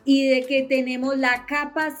educando y de que tenemos la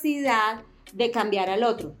capacidad de cambiar al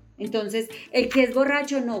otro. Entonces, el que es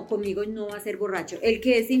borracho, no, conmigo no va a ser borracho. El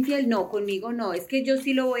que es infiel, no, conmigo no. Es que yo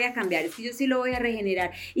sí lo voy a cambiar, es que yo sí lo voy a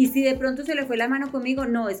regenerar. Y si de pronto se le fue la mano conmigo,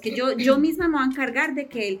 no, es que yo misma me voy a encargar de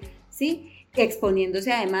que él, ¿sí?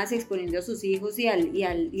 Exponiéndose a sus hijos y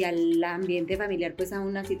al ambiente familiar, pues a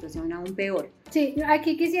una situación aún peor. Sí,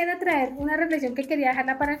 aquí quisiera traer una reflexión que quería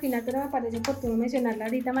dejarla para el final, pero me parece oportuno mencionarla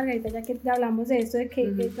ahorita, Margarita, ya que hablamos de esto, de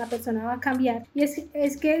que la persona va a cambiar. Y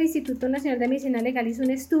es que el Instituto Nacional de Medicina Legal hizo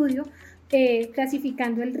un estudio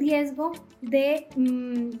clasificando el riesgo de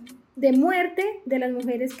muerte de las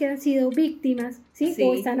mujeres que han sido víctimas, ¿sí?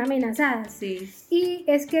 O están amenazadas. Sí. Y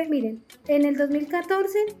es que, miren, en el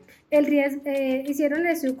 2014 hicieron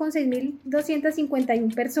el estudio con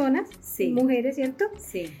 6.251 personas, mujeres, ¿cierto?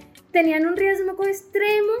 Sí. Tenían un riesgo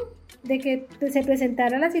extremo de que se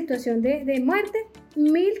presentara la situación de muerte,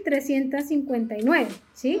 1.359,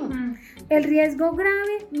 ¿sí? El riesgo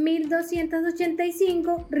grave,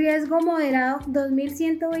 1.285, riesgo moderado,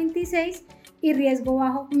 2.126 y riesgo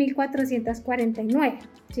bajo, 1.449,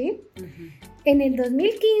 ¿sí? En el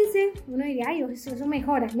 2015, uno diría, ay, eso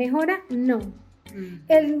mejora, no.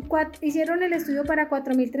 Hicieron el estudio para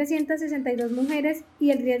 4.362 mujeres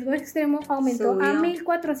y el riesgo extremo aumentó a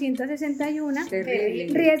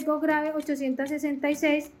 1.461, riesgo grave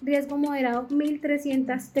 866, riesgo moderado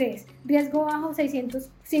 1.303, riesgo bajo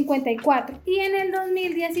 654. Y en el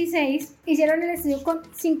 2016 hicieron el estudio con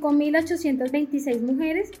 5.826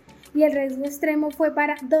 mujeres y el riesgo extremo fue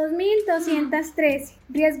para 2.213,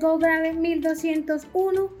 riesgo grave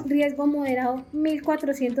 1.201, riesgo moderado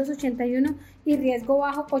 1.481 y riesgo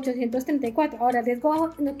bajo 834. Ahora, el riesgo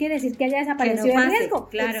bajo no quiere decir que haya desaparecido el riesgo.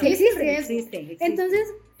 Claro, existe. Entonces,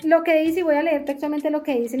 lo que dice, y voy a leer textualmente lo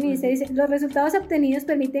que dice el ministerio, dice: los resultados obtenidos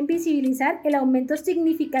permiten visibilizar el aumento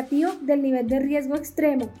significativo del nivel de riesgo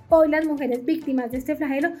extremo. Hoy las mujeres víctimas de este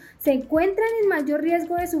flagelo se encuentran en mayor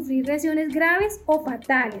riesgo de sufrir lesiones graves o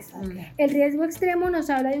fatales. El riesgo extremo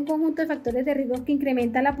nos habla de un conjunto de factores de riesgo que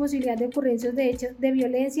incrementan la posibilidad de ocurrencias de hechos de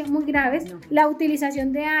violencia muy graves, la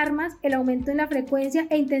utilización de armas, el aumento en la frecuencia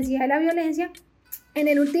e intensidad de la violencia. En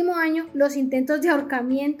el último año, los intentos de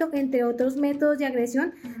ahorcamiento, entre otros métodos de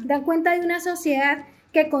agresión, dan cuenta de una sociedad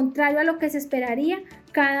que, contrario a lo que se esperaría,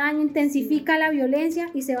 cada año intensifica la violencia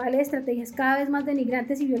y se vale de estrategias cada vez más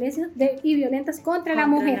denigrantes y violentas contra la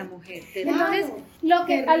mujer. Entonces,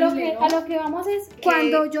 a lo que vamos es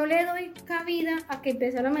cuando yo le doy cabida a que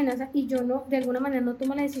empiece la amenaza y yo no, de alguna manera no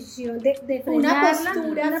tomo la decisión de frenarla, una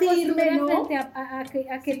postura firme, ¿no? frente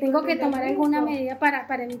a que tengo que tomar alguna medida para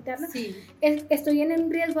evitarla. Estoy en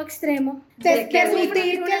un riesgo extremo de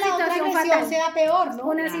permitir que la otra agresión sea peor, ¿no?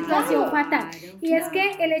 Una situación fatal. Y es que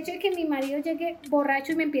el hecho de que mi marido llegue borracho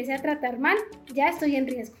y me empiece a tratar mal, ya estoy en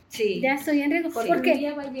riesgo. Ya estoy en riesgo. Porque un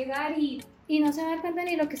día va a llegar y no se va a dar cuenta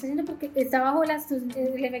ni lo que está haciendo porque está bajo el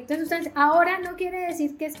efecto de sustancia. Ahora no quiere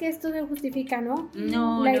decir que es que esto se justifica, ¿no?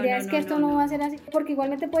 La idea es que esto no va a ser así, porque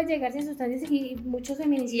igualmente puede llegar sin sustancias y muchos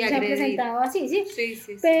feminicidios se han presentado así, ¿sí?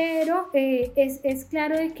 Pero es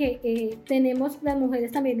claro de que tenemos las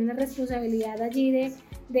mujeres también una responsabilidad allí de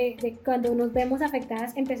cuando nos vemos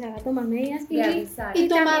afectadas empezar a tomar medidas y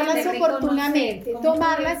tomarlas oportunamente,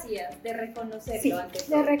 de reconocerlo,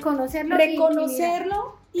 de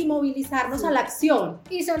reconocerlo y movilizarnos a la acción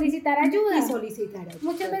y solicitar ayuda.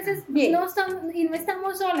 Muchas veces no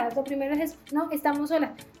estamos solas. Lo primero es no estamos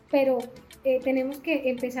solas, pero tenemos que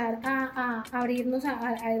empezar a abrirnos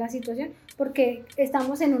a la situación porque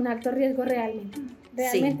estamos en un alto riesgo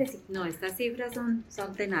realmente sí. No, estas cifras son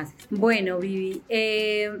tenaces. Bueno, Vivi,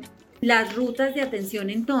 las rutas de atención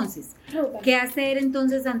entonces. ¿Qué hacer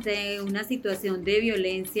entonces ante una situación de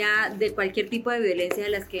violencia, de cualquier tipo de violencia de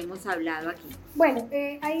las que hemos hablado aquí? Bueno,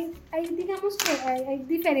 digamos que hay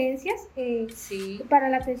diferencias para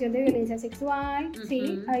la atención de violencia sexual,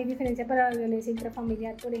 hay diferencia para la violencia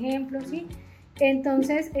intrafamiliar, por ejemplo,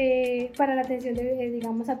 Entonces, para la atención de,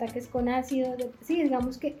 digamos, ataques con ácido,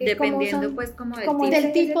 digamos que... dependiendo como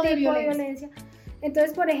del tipo de violencia.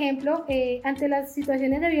 Entonces, por ejemplo, ante las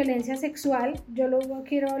situaciones de violencia sexual, yo lo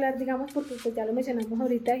quiero hablar, digamos, porque pues ya lo mencionamos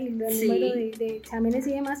ahorita y el número de exámenes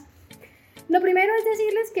y demás. Lo primero es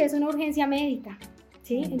decirles que es una urgencia médica,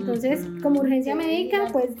 ¿sí? Entonces, como urgencia médica,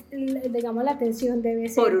 pues, digamos, la atención debe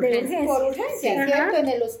ser por urgencia. Por urgencia, ¿cierto? En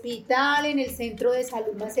el hospital, en el centro de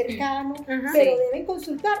salud más cercano, pero deben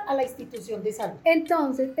consultar a la institución de salud.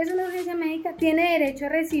 Entonces, es una urgencia médica, tiene derecho a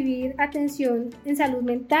recibir atención en salud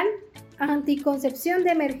mental, anticoncepción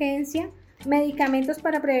de emergencia, medicamentos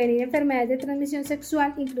para prevenir enfermedades de transmisión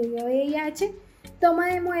sexual, incluido VIH, toma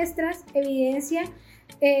de muestras, evidencia,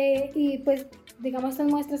 y pues digamos estas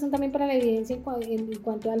muestras son también para la evidencia en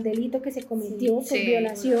cuanto al delito que se cometió por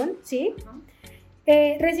violación, ¿sí?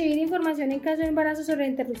 Recibir información en caso de embarazo sobre la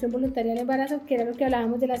interrupción voluntaria del embarazo, que era lo que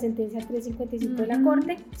hablábamos de la sentencia 355 de la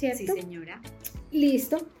Corte, ¿cierto? Sí, señora.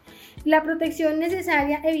 Listo. La protección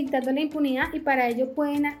necesaria evitando la impunidad, y para ello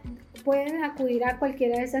pueden acudir a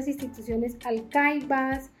cualquiera de estas instituciones, al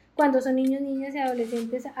CAIBAS, cuando son niños, niñas y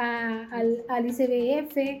adolescentes al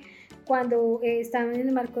ICBF, cuando están en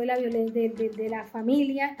el marco de la violencia de la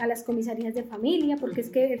familia, a las comisarías de familia, porque es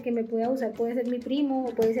que el que me puede abusar puede ser mi primo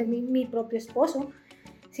o puede ser mi propio esposo,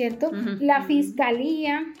 ¿cierto? La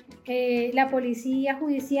fiscalía, la policía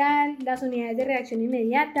judicial, las unidades de reacción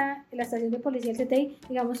inmediata, la estación de policía, el CTI,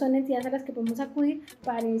 digamos, son entidades a las que podemos acudir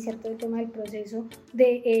para iniciar todo el tema del proceso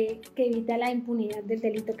que evita la impunidad del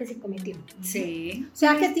delito que se cometió. Sí. O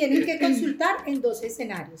sea que tienen que consultar en dos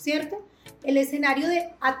escenarios, ¿cierto? El escenario de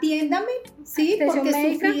atiéndame, ¿sí? Atención porque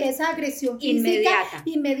médica, sufrí esa agresión física,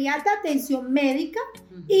 inmediata atención médica,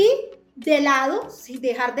 y de lado, sin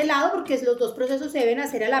dejar de lado, porque los dos procesos se deben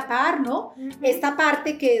hacer a la par, ¿no? Esta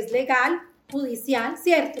parte que es legal, judicial,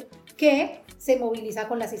 ¿cierto? Que se moviliza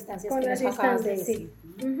con las instancias que nos acabas de decir.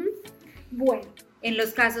 Bueno, En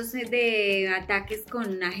los casos de ataques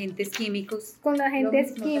con agentes químicos. con los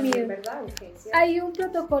agentes químicos, ¿verdad? Urgencia. hay un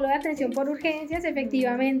protocolo de atención por urgencias,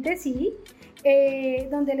 efectivamente, sí,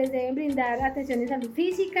 donde les deben brindar atención de salud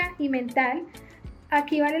física y mental.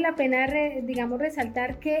 Aquí vale la pena,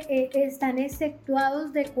 resaltar que están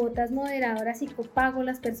exceptuados de cuotas moderadoras y copago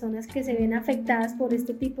las personas que se ven afectadas por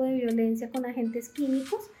este tipo de violencia con agentes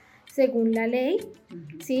químicos, según la ley,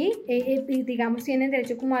 ¿sí? Tienen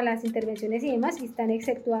derecho como a las intervenciones y demás, y están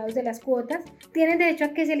exceptuados de las cuotas. Tienen derecho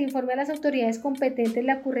a que se le informe a las autoridades competentes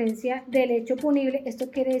la ocurrencia del hecho punible. Esto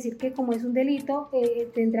quiere decir que como es un delito,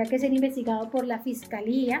 tendrá que ser investigado por la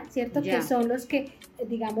fiscalía, ¿cierto? Ya. Que son los que,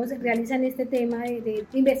 realizan este tema de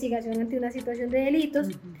investigación ante una situación de delitos,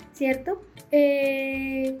 ¿cierto?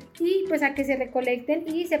 Y pues a que se recolecten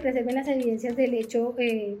y se preserven las evidencias del hecho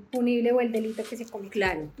punible o el delito que se cometió.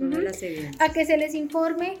 Claro, todas las evidencias. A que se les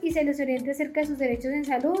informe y se les oriente acerca de sus derechos en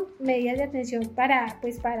salud, medidas de atención para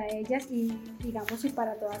ellas y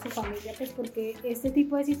para toda su familia, pues porque este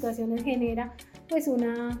tipo de situaciones genera pues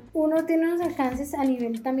uno tiene unos alcances a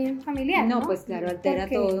nivel también familiar, ¿no? Pues claro, altera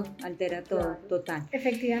todo, Claro. total.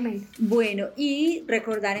 Efectivamente. Bueno, y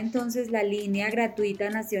recordar entonces la línea gratuita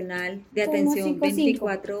nacional de atención 155.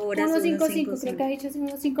 24 horas. 155, creo que ha dicho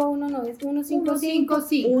 151, no, es 155.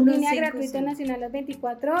 155. Línea gratuita nacional las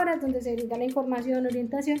 24 horas, donde se brinda la información,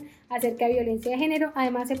 orientación acerca de violencia de género.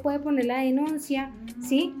 Además se puede poner la denuncia,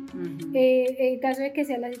 ¿sí? En caso de que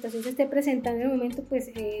la situación se esté presentando en el momento,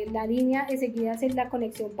 pues la línea enseguida hace la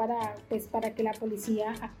conexión para que la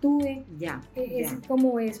policía actúe. Ya. Es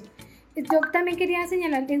como eso. Yo también quería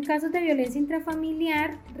señalar que en casos de violencia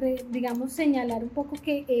intrafamiliar, señalar un poco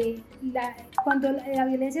que cuando la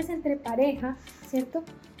violencia es entre pareja, ¿cierto?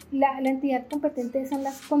 La entidad competente son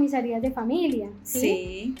las comisarías de familia, ¿sí?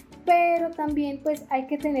 Sí. Pero también pues hay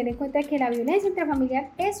que tener en cuenta que la violencia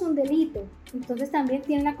intrafamiliar es un delito, entonces también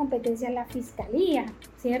tiene la competencia la fiscalía,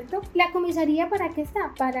 ¿cierto? La comisaría, ¿para qué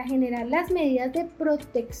está? Para generar las medidas de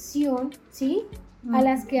protección, ¿sí? A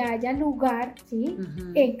las que haya lugar, ¿sí?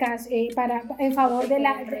 En caso, en favor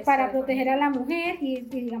para proteger a la mujer y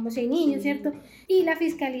si hay niños, ¿cierto? Y la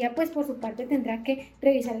fiscalía, pues por su parte tendrá que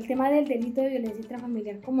revisar el tema del delito de violencia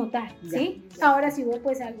intrafamiliar como tal, ¿sí? Ahora si hubo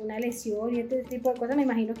pues alguna lesión y este tipo de cosas, me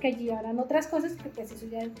imagino que allí habrán otras cosas que pues eso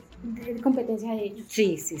ya es competencia de ellos.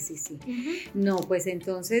 Sí. No, pues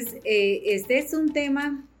entonces este es un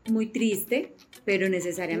tema muy triste, pero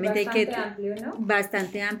necesariamente Amplio, ¿no?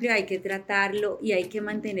 Bastante amplio, hay que tratarlo y hay que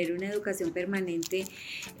mantener una educación permanente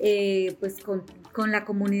pues con la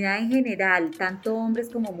comunidad en general, tanto hombres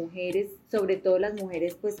como mujeres, sobre todo las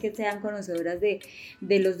mujeres, pues que sean conocedoras de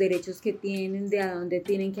los derechos que tienen, de a dónde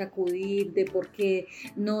tienen que acudir, de por qué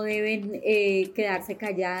no deben quedarse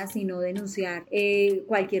calladas, sino denunciar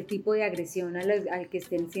cualquier tipo de agresión al que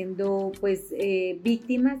estén siendo pues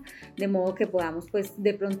víctimas, de modo que podamos pues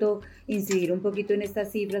de pronto incidir un poquito en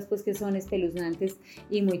estas cifras pues que son espeluznantes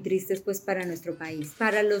y muy tristes pues para nuestro país.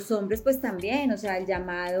 Para los hombres pues también, o sea, el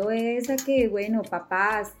llamado es a que bueno,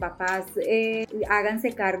 papás,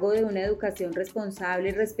 háganse cargo de una educación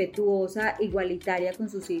responsable, respetuosa, igualitaria con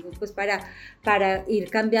sus hijos, pues para ir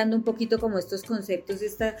cambiando un poquito como estos conceptos,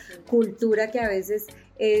 esta cultura que a veces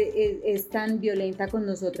es tan violenta con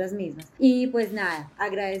nosotras mismas. Y pues nada,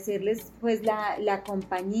 agradecerles pues la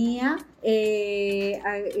compañía,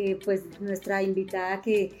 pues nuestra invitada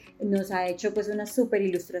que nos ha hecho pues una súper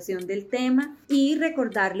ilustración del tema, y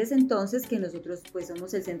recordarles entonces que nosotros pues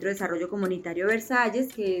somos el Centro de Desarrollo Comunitario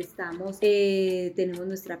Versalles, que estamos, tenemos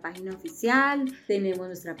nuestra página oficial, tenemos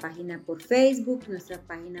nuestra página por Facebook, nuestra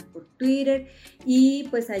página por Twitter, y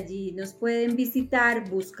pues allí nos pueden visitar,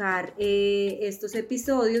 buscar estos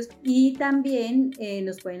episodios, y también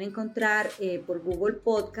nos pueden encontrar por Google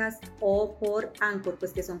Podcast o por Anchor,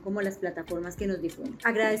 pues que son como las plataformas que nos difunden.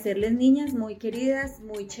 Agradecerles, niñas, muy queridas,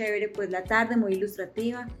 muy chévere pues la tarde, muy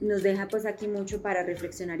ilustrativa, nos deja pues aquí mucho para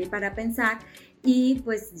reflexionar y para pensar, y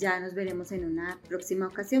pues ya nos veremos en una próxima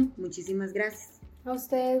ocasión. Muchísimas gracias. A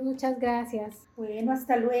ustedes muchas gracias. Bueno,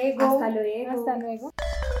 hasta luego. Hasta luego.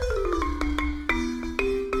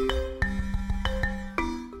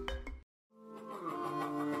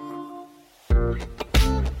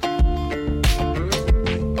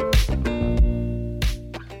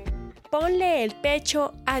 Ponle el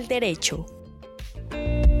pecho al derecho.